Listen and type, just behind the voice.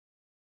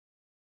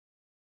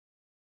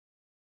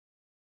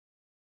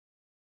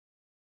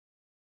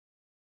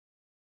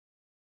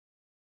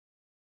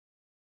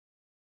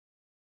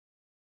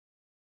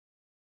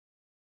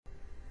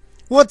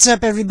What's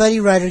up everybody,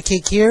 Ryder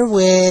Kick here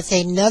with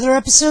another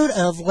episode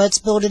of Let's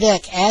Build a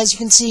Deck. As you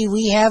can see,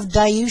 we have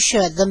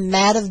Dayusha, the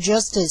Mat of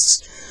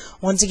Justice.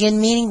 Once again,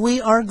 meaning we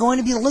are going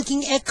to be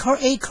looking at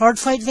a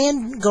Cardfight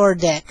Vanguard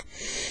deck.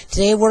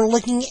 Today we're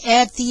looking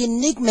at the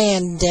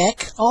Enigman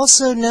deck,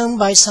 also known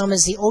by some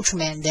as the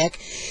Ultraman deck.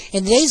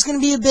 And today's going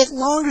to be a bit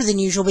longer than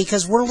usual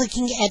because we're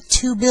looking at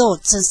two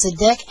builds, since the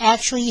deck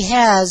actually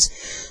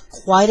has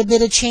quite a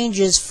bit of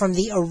changes from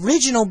the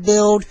original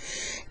build.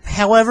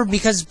 However,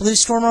 because Blue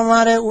Storm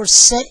Armada or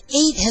Set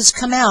 8 has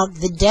come out,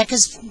 the deck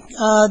has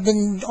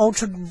been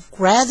altered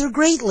rather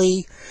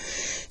greatly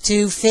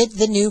to fit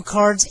the new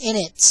cards in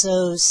it.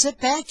 So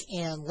sit back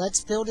and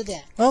let's build a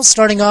deck. Well,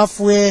 starting off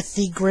with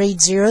the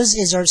Grade Zeros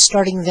is our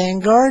starting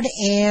Vanguard,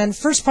 and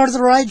first part of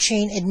the ride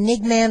chain,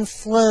 Enigman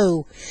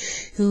Flow,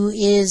 who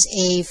is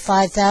a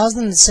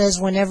 5,000 that says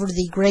whenever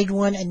the Grade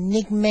 1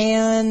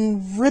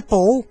 Enigman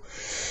Ripple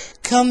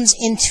comes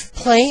into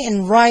play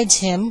and rides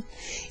him,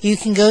 you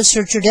can go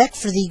search your deck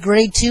for the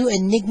Grade 2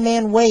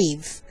 Enigman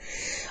Wave.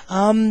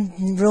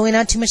 Really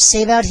not too much to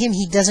say about him.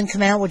 He doesn't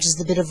come out, which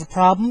is a bit of a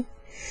problem.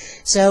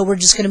 So we're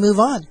just going to move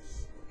on.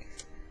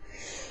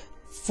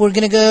 We're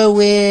going to go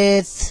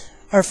with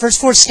our first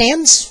four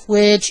stands,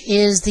 which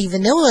is the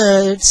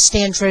vanilla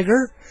stand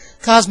trigger,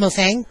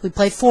 Cosmofang. We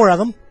play 4 of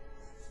them.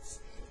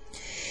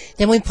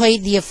 Then we play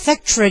the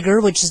effect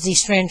trigger, which is the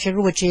stand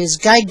trigger, which is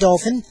Guide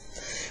Dolphin.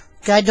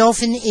 Guide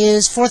Dolphin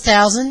is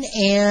 4,000,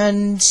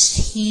 and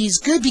he's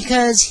good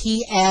because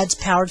he adds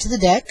power to the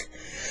deck,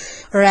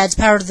 or adds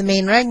power to the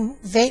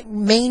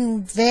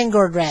main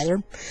Vanguard,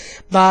 rather,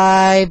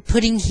 by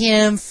putting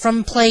him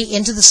from play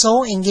into the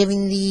soul and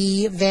giving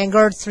the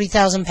Vanguard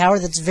 3,000 power.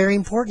 That's very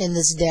important in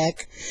this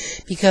deck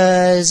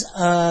because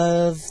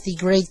of the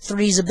Grade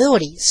 3's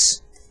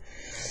abilities.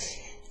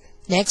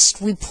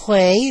 Next, we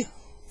play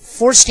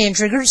 4 stand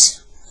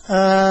triggers.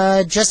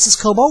 Justice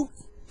Cobalt.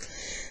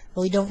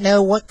 Really don't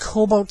know what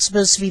Cobalt's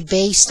supposed to be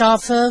based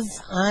off of.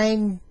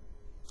 I'm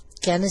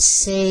gonna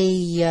say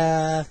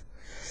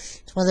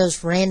it's one of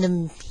those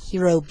random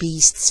hero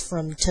beasts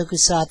from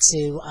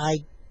Tokusatsu.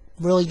 I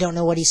really don't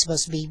know what he's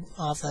supposed to be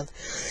off of.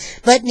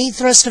 But neat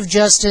Thrust of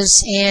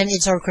Justice, and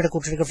it's our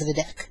critical trigger for the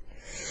deck.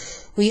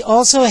 We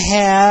also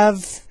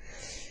have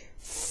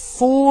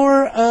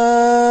 4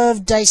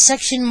 of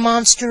Dissection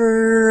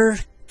Monster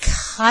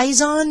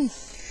Kaizan.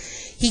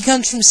 He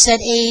comes from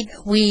Set 8.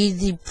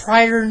 The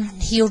prior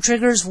heal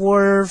triggers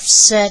were of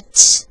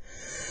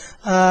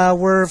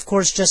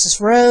course Justice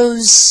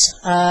Rose.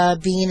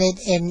 Being it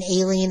an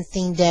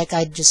alien-themed deck,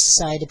 I just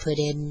decided to put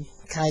in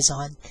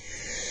Kaizan.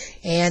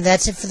 And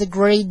that's it for the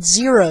Grade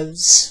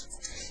Zeros.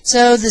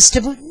 So the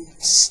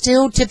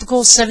still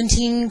typical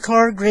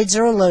 17-card Grade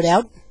Zero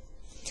loadout.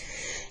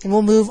 And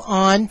we'll move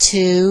on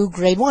to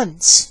Grade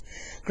 1s.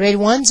 Grade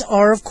 1s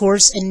are, of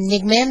course,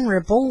 Enigman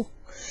Ripple,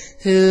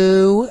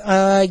 who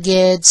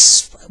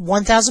gets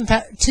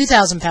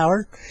 2,000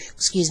 power,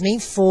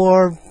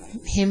 for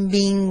him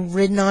being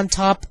ridden on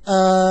top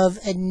of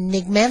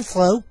Enigman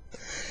Flow.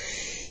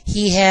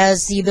 He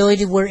has the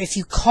ability where if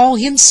you call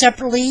him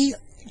separately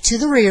to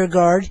the rear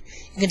guard,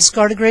 you can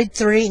discard a Grade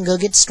 3 and go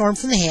get Storm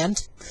from the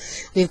hand.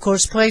 We, of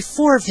course, play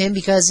 4 of him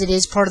because it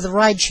is part of the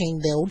ride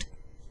chain build.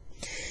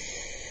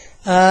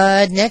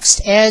 Next,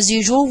 as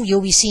usual,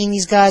 you'll be seeing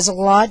these guys a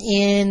lot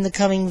in the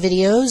coming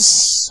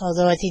videos,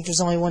 although I think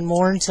there's only one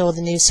more until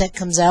the new set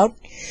comes out.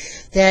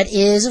 That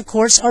is, of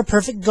course, our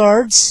perfect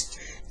guards,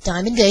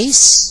 Diamond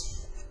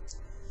Ace,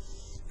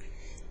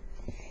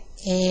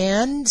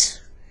 and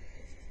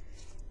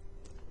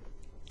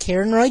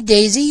Karen Roy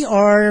Daisy,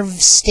 our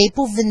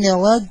staple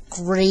vanilla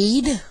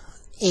Grade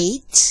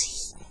 8.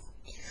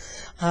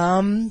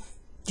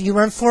 You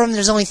run 4 of them,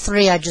 there's only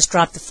 3, I just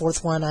dropped the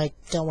 4th one. I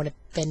don't want to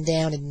bend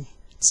down and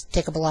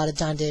take up a lot of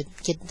time to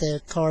get the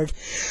card.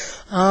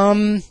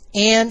 And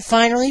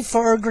finally,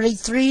 for our Grade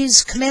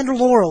 3s, Commander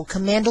Laurel.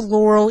 Commander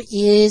Laurel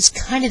is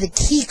kind of the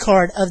key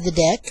card of the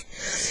deck.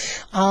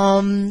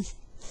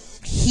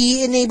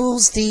 He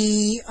enables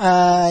the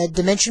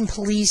Dimension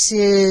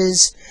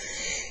Police's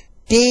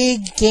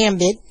big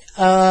gambit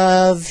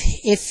of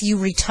if you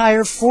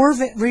retire 4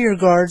 rear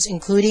guards,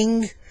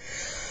 including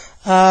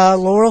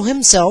Laurel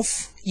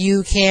himself,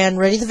 you can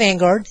ready the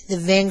Vanguard. The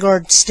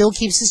Vanguard still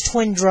keeps his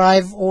twin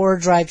drive or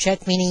drive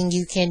check, meaning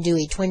you can do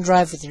a twin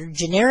drive with your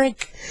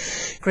generic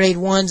Grade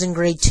 1s and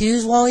Grade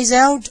 2s while he's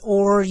out,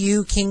 or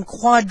you can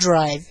quad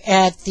drive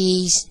at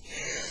the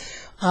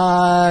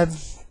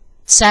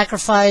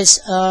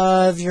sacrifice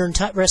of your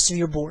rest of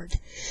your board.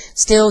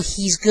 Still,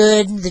 he's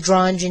good. The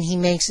draw engine he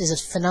makes is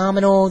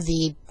phenomenal.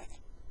 The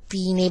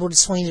being able to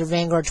swing their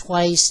Vanguard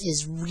twice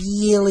is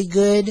really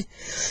good,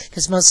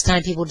 because most of the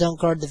time people don't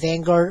guard the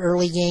Vanguard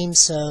early game,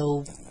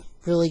 so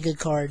really good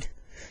card.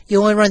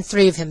 You only run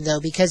 3 of him, though,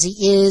 because he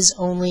is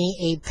only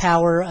a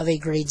power of a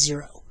Grade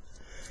 0.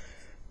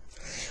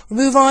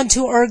 We'll move on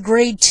to our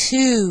Grade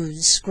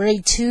 2s.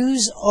 Grade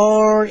 2s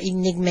are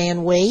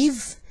Enigman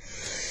Wave.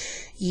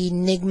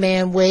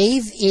 Enigman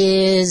Wave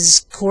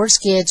is, of course,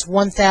 gets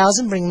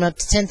 1,000, bring him up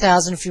to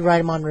 10,000 if you ride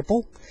him on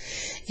Ripple.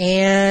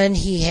 And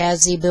he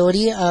has the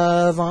ability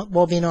of,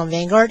 while being on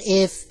Vanguard,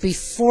 if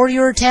before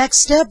your attack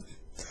step,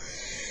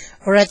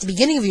 or at the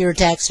beginning of your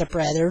attack step,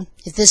 rather,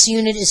 if this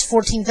unit is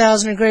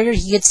 14,000 or greater,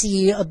 he gets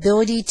the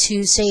ability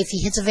to say if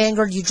he hits a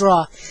Vanguard, you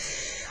draw.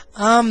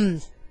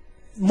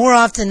 More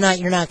often than not,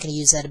 you're not going to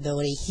use that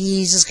ability.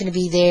 He's just going to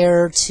be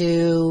there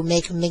to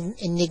make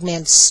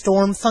Enigman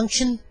Storm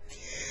function.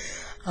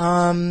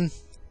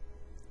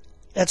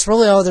 That's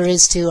really all there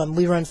is to him.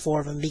 We run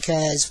 4 of them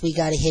because we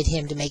got to hit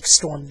him to make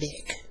Storm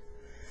big.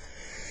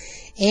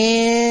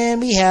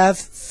 And we have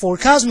 4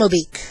 Cosmo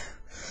Beak.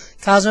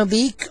 Cosmo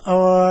Beak,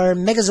 or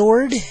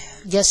Megazord,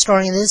 guest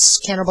starring in this,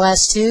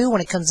 Counterblast 2, when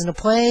it comes into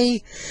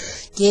play,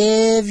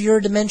 give your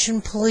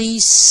Dimension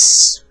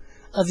Police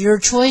of your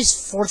choice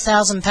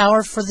 4,000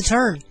 power for the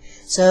turn.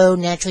 So,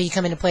 naturally, you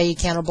come into play, you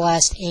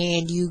Counterblast,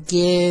 and you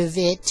give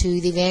it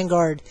to the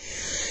Vanguard.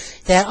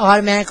 That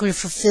automatically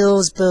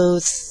fulfills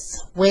both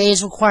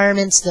Wave's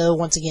requirements, though,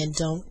 once again,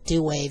 don't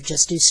do Wave,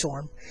 just do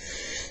Storm.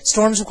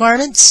 Storm's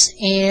requirements,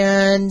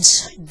 and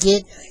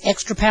get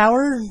extra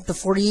power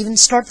before you even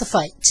start the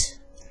fight.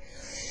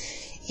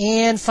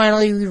 And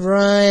finally, we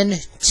run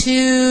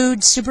 2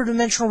 Super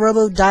Dimensional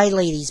Robo Die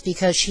Ladies,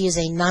 because she is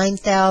a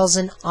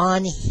 9,000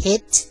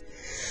 on-hit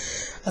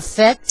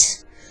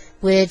effect,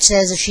 which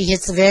says if she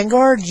hits the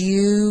Vanguard,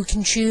 you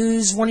can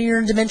choose one of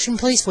your Dimension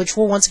Police, which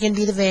will once again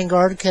be the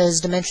Vanguard,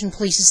 because Dimension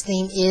Police's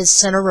theme is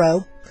Center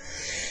Row,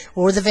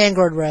 or the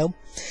Vanguard Row,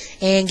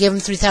 and give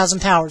them 3,000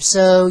 power.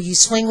 So you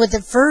swing with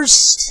it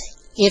first,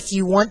 if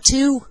you want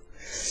to.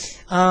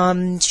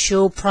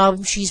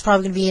 She's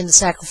probably going to be in the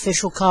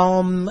sacrificial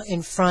column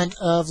in front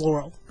of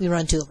Laurel. We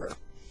run 2 of her.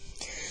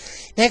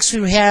 Next,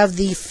 we have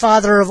the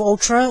Father of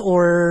Ultra,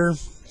 or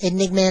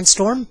Enigman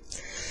Storm,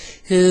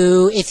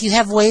 who, if you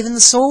have Wave in the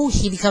Soul,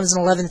 he becomes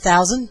an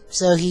 11,000,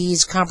 so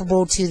he's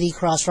comparable to the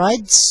Cross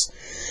Rides,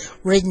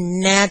 ridden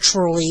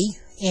naturally,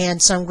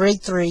 and some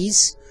grade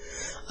 3s.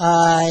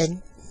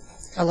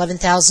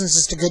 11,000 is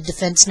just a good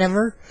defense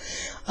number.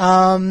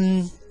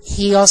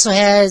 He also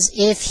has,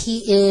 if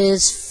he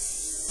is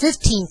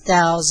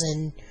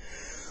 15,000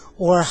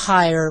 or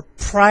higher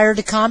prior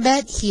to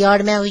combat, he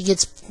automatically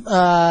gets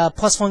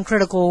 +1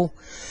 critical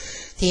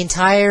the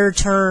entire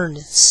turn.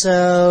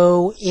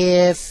 So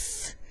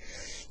if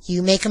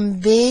you make him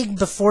big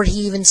before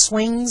he even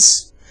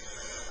swings,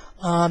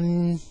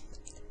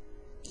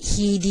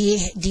 he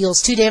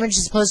deals 2 damage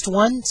as opposed to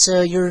 1,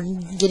 so you're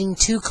getting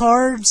 2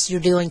 cards,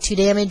 you're dealing 2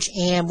 damage,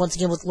 and once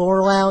again with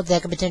Laurel out,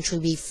 that could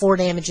potentially be 4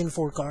 damage and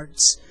 4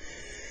 cards.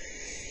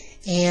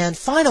 And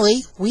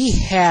finally, we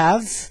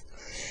have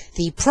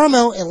the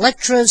promo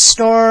Electro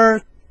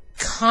Star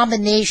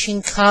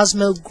Combination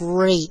Cosmo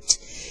Great.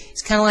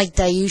 It's kind of like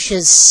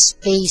Dayusha's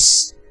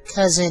space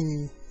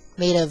cousin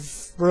made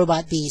of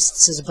robot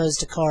beasts as opposed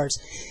to cars.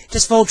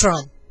 Just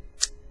Voltron.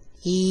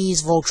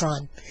 He's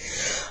Voltron.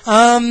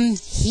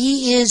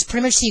 He is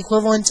pretty much the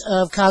equivalent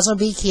of Cosmo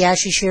Beak. He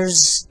actually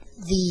shares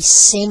the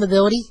same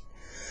ability.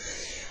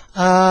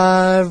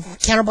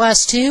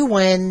 Counterblast 2,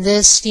 when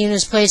this unit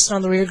is placed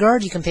on the rear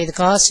guard, you can pay the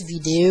cost. If you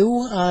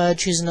do,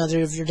 choose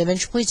another of your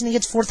Dimension Police, and he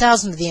gets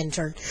 4,000 at the end of the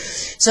turn.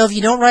 So if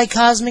you don't ride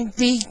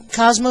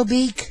Cosmo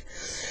Beak,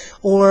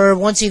 or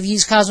once you've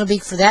used Cosmo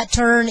Beak for that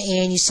turn,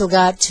 and you still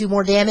got 2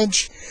 more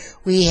damage,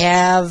 we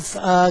have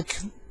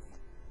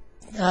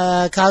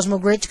Cosmo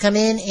Grit to come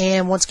in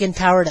and once again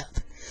power it up.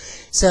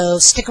 So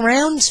stick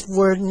around.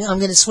 I'm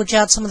going to switch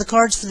out some of the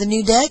cards for the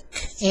new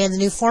deck and the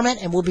new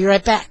format, and we'll be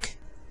right back.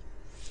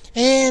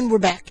 And we're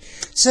back.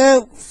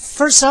 So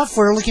first off,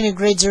 we're looking at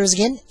grade 0s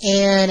again,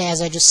 and as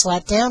I just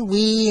slapped down,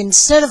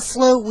 instead of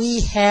float,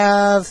 we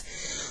have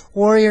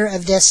Warrior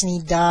of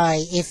Destiny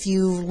die. If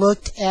you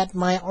looked at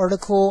my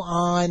article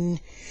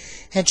on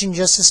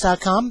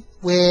HenshinJustice.com,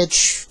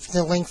 which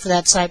the link for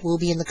that site will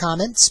be in the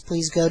comments,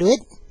 please go to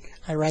it.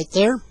 I write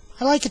there.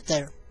 I like it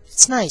there.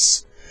 It's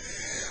nice.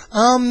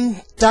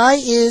 Die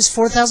is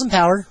 4,000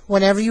 power.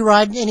 Whenever you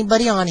ride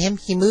anybody on him,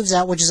 he moves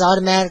out, which is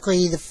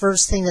automatically the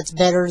first thing that's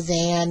better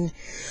than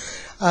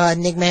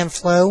Enigman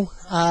Flow.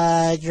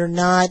 You're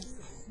not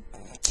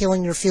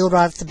killing your field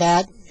right off the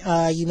bat.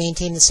 You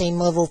maintain the same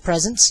level of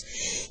presence.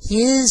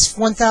 He is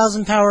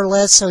 1,000 power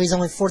less, so he's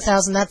only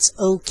 4,000. That's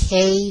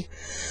okay.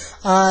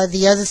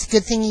 The other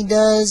good thing he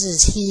does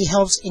is he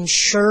helps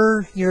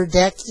ensure your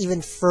deck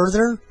even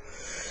further.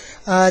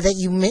 That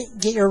you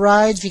get your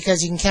rides,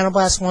 because you can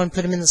Counterblast 1,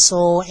 put him in the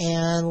soul,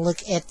 and look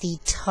at the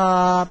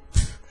top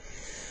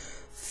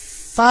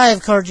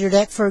 5 cards of your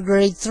deck for a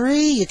grade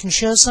 3. You can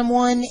show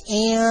someone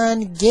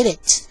and get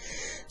it.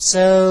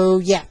 So,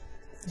 yeah.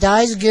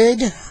 Die's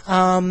good.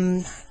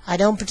 I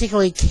don't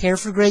particularly care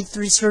for grade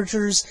 3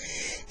 searchers.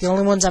 The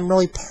only ones I'm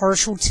really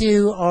partial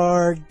to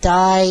are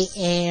Die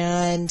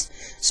and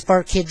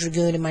Spark Kid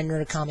Dragoon in my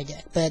Nerdakami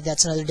deck, but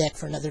that's another deck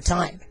for another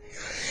time.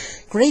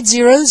 Grade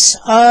 0s,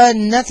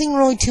 nothing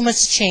really too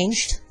much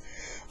changed,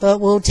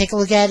 but we'll take a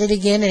look at it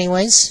again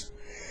anyways.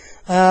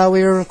 We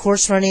were, of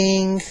course,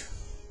 running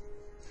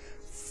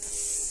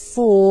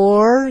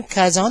 4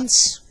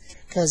 Kaizans,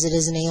 because it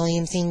is an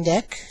alien-themed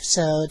deck,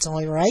 so it's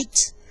only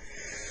right.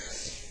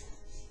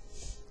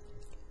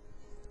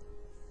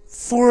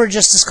 4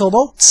 Justice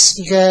Kobolds,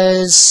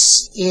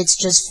 because it's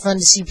just fun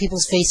to see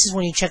people's faces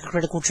when you check a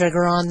critical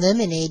trigger on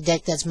them in a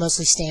deck that's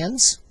mostly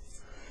stands.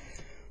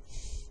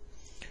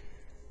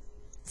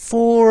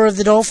 4 of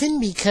the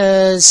Dolphin,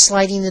 because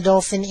sliding the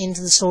Dolphin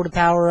into the soul to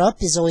power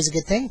up is always a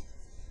good thing.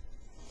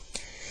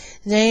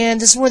 And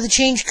this is where the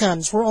change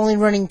comes. We're only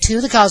running 2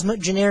 of the Cosmo,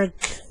 generic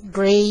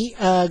grade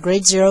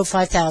 0,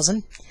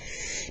 5000,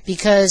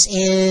 because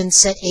in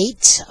set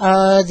 8,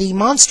 the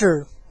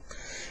monster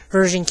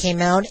version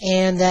came out,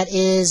 and that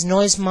is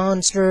Noise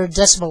Monster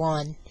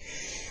Decibelon.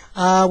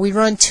 We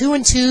run 2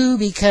 and 2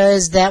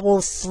 because that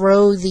will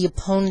throw the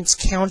opponent's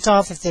count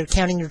off if they're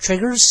counting their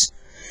triggers.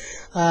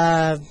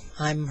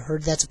 I'm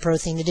heard that's a pro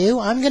thing to do.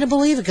 I'm going to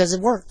believe it because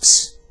it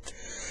works.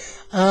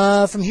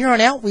 From here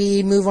on out,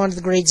 we move on to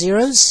the grade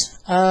 0s.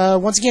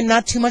 Once again,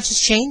 not too much has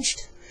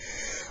changed.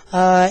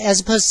 As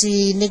opposed to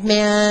the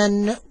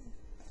Enigman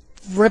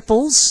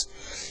Ripples,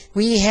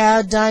 we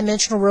have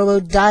Dimensional Robo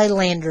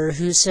Dilander,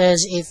 who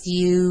says if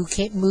you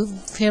can't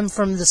move him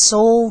from the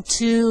soul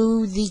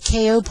to the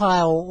KO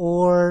pile,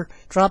 or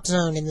drop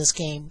zone in this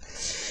game,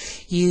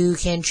 you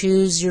can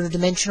choose your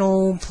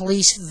Dimensional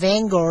Police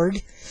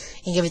Vanguard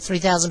and give it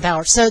 3,000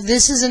 power. So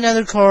this is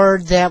another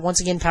card that, once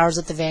again, powers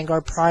up the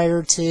Vanguard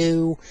prior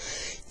to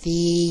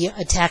the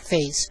attack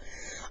phase.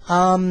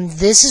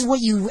 This is what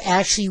you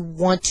actually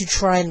want to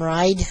try and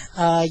ride.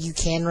 You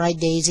can ride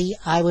Daisy.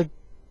 I would,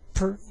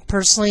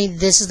 personally,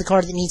 this is the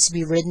card that needs to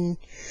be ridden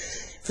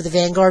for the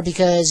Vanguard,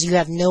 because you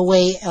have no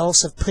way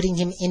else of putting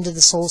him into the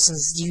soul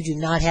since you do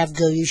not have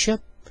Goyusha.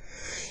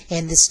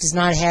 And this does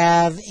not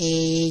have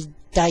a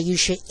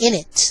Dayusha in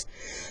it.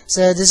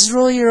 So this is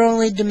really your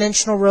only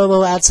Dimensional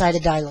Robo outside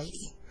of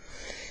Dilady.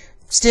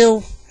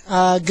 Still,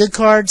 good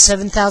card,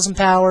 7,000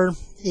 power.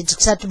 It's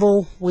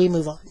acceptable. We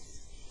move on.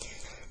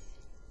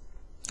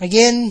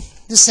 Again,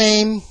 the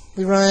same.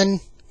 We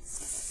run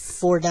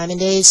 4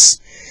 Diamond Ace.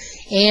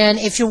 And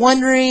if you're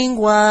wondering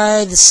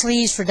why the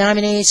sleeves for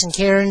Diamond Ace and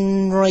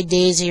Karen Roy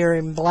Daisy are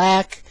in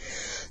black,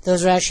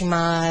 those are actually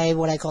my,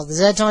 what I call the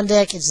Zeton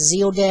deck. It's a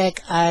Zeal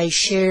deck. I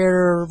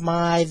share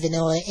my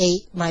Vanilla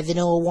 8, my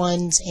Vanilla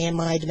 1s, and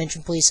my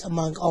Dimension Police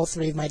among all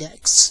 3 of my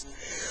decks.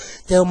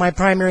 Though my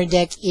primary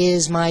deck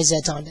is my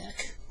Zeton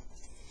deck.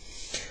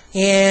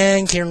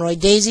 And Karen Roy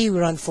Daisy, we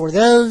run 4 of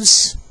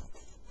those.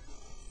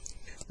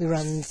 We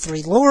run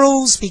 3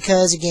 Laurels,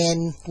 because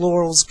again,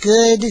 Laurel's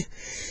good.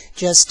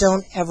 Just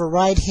don't ever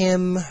ride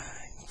him.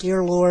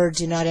 Dear Lord,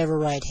 do not ever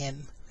ride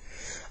him.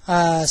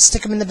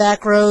 Stick him in the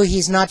back row.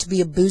 He's not to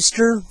be a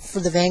booster for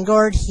the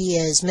Vanguard. He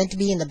is meant to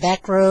be in the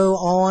back row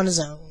all on his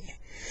own.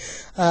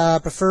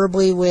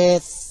 Preferably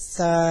with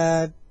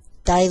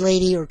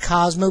Dilady or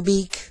Cosmo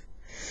Beak.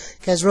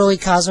 Because really,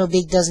 Cosmo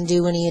Beak doesn't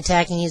do any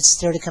attacking. It's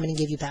there to come in and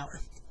give you power.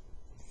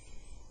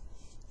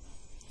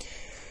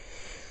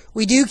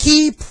 We do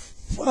keep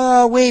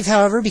Wave,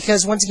 however,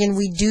 because once again,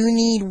 we do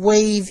need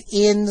Wave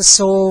in the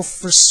soul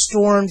for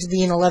Storm to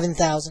be in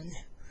 11,000.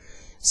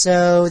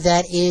 So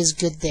that is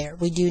good there.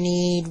 We do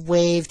need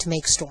Wave to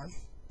make Storm.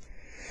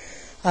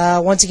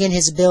 Once again,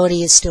 his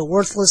ability is still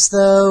worthless,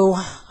 though.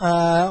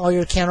 All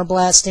your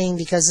counterblasting,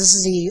 because this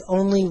is the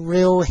only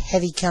real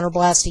heavy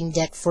counterblasting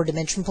deck for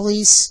Dimension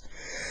Police,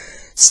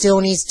 still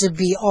needs to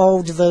be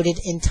all devoted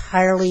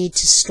entirely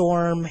to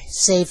Storm,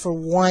 save for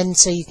 1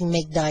 so you can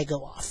make Die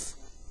go off.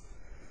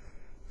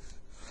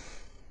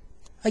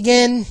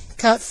 Again,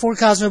 4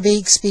 Cosmo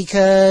Beaks,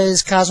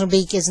 because Cosmo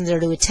Beak isn't there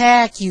to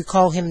attack. You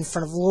call him in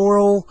front of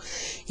Laurel.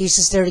 He's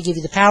just there to give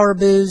you the power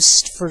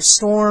boost for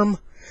Storm.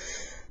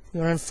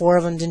 We run 4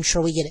 of them, didn't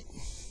sure we get it.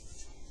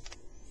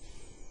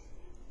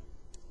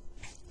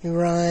 We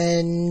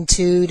run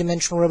 2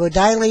 Dimensional Robo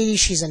Dilady.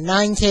 She's a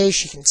 9K.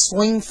 She can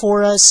swing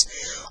for us.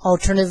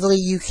 Alternatively,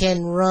 you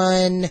can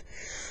run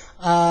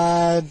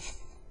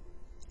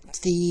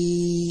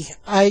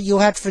you'll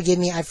have to forgive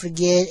me, I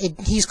forget.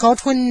 He's called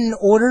Twin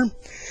Order.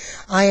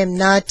 I am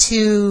not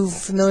too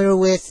familiar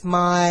with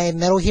my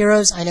Metal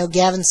Heroes. I know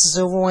Gavin's the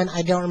silver one.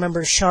 I don't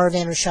remember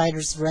Charvan or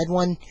Shider's the red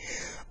one.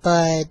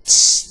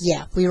 But,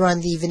 yeah, we run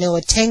the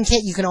Vanilla 10K.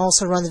 You can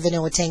also run the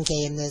Vanilla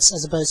 10K in this,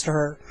 as opposed to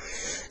her.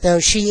 Though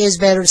she is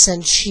better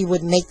since she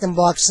would make them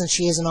block since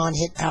she is an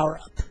on-hit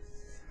power-up.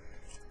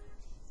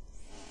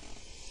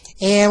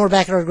 And we're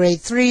back at our grade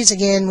 3s.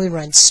 Again, we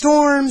run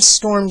Storm.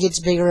 Storm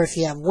gets bigger if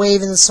you have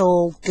Wave in the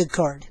soul. Good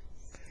card.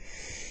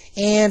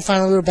 And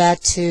finally, we're back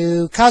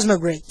to Cosmo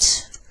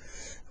Great.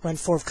 Run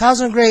 4 of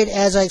Cosmo Great.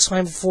 As I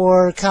explained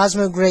before,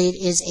 Cosmo Great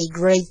is a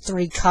grade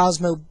 3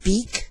 Cosmo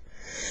Beak.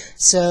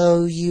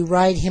 So you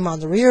ride him on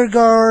the rear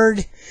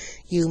guard.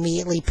 You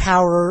immediately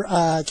power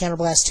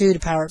Counterblast 2 to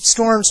power up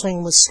Storm.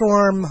 Swing with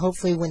Storm.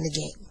 Hopefully win the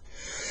game.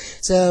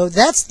 So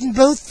that's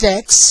both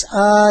decks.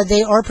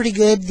 They are pretty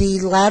good.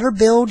 The latter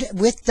build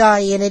with Die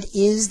in it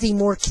is the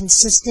more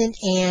consistent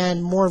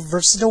and more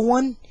versatile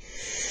one,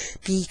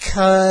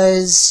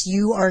 because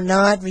you are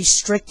not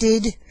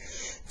restricted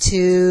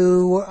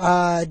to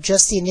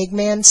just the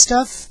Enigman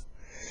stuff.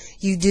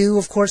 You do,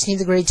 of course, need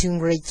the Grade 2 and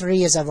Grade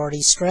 3, as I've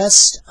already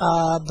stressed,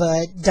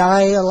 but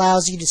die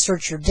allows you to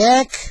search your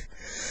deck.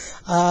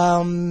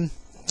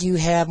 You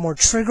have more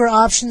trigger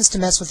options to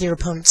mess with your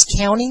opponent's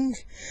counting.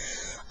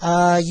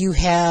 You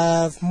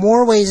have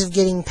more ways of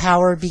getting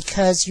power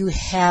because you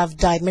have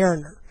Die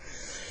Mariner.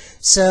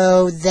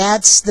 So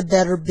that's the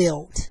better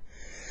build.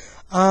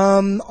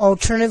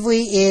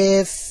 Alternatively,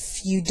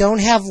 if you don't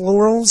have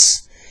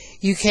Laurels,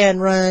 you can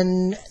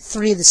run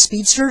 3 of the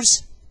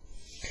Speedsters.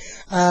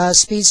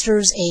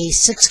 Speedster's a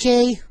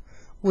 6K,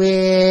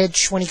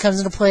 which when he comes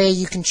into play,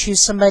 you can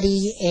choose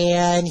somebody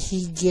and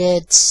he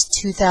gets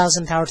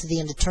 2,000 power to the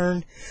end of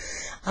turn.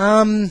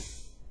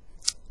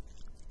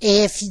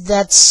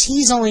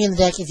 He's only in the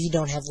deck if you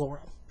don't have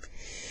Laurel.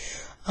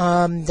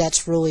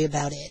 That's really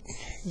about it.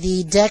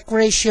 The deck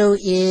ratio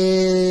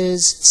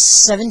is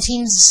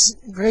 17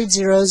 grade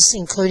 0s,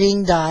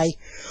 including die,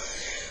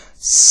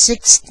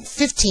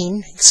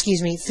 15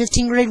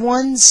 grade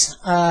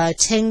 1s,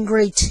 10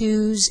 grade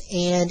 2s,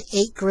 and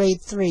 8 grade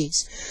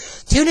 3s.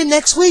 Tune in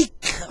next week,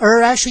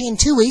 or actually in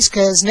 2 weeks,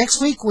 because next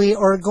week we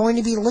are going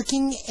to be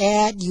looking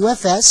at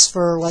UFS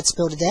for Let's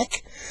Build a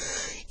Deck.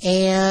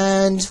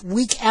 And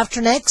week after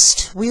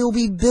next, we will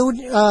be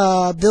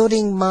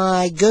building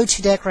my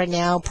go-to deck right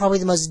now, probably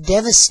the most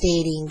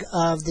devastating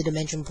of the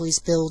Dimension Police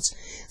builds,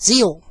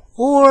 Zeal,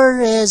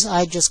 or as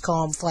I just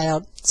call him flat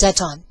out,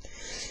 Zeton.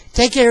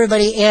 Take care,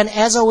 everybody, and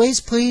as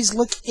always, please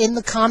look in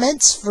the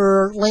comments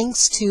for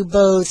links to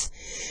both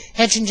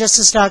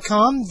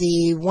HenshinJustice.com,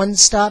 the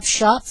one-stop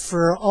shop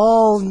for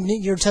all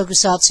your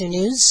Tokusatsu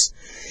news,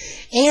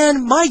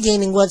 and my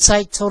gaming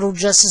website, Total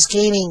Justice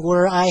Gaming,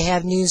 where I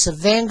have news of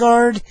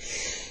Vanguard,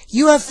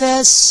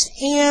 UFS,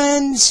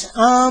 and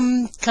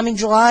coming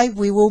July,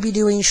 we will be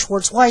doing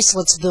Schwartz-Weiss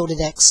Let's Build a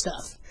Deck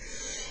stuff.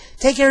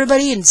 Take care,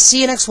 everybody, and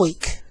see you next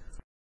week.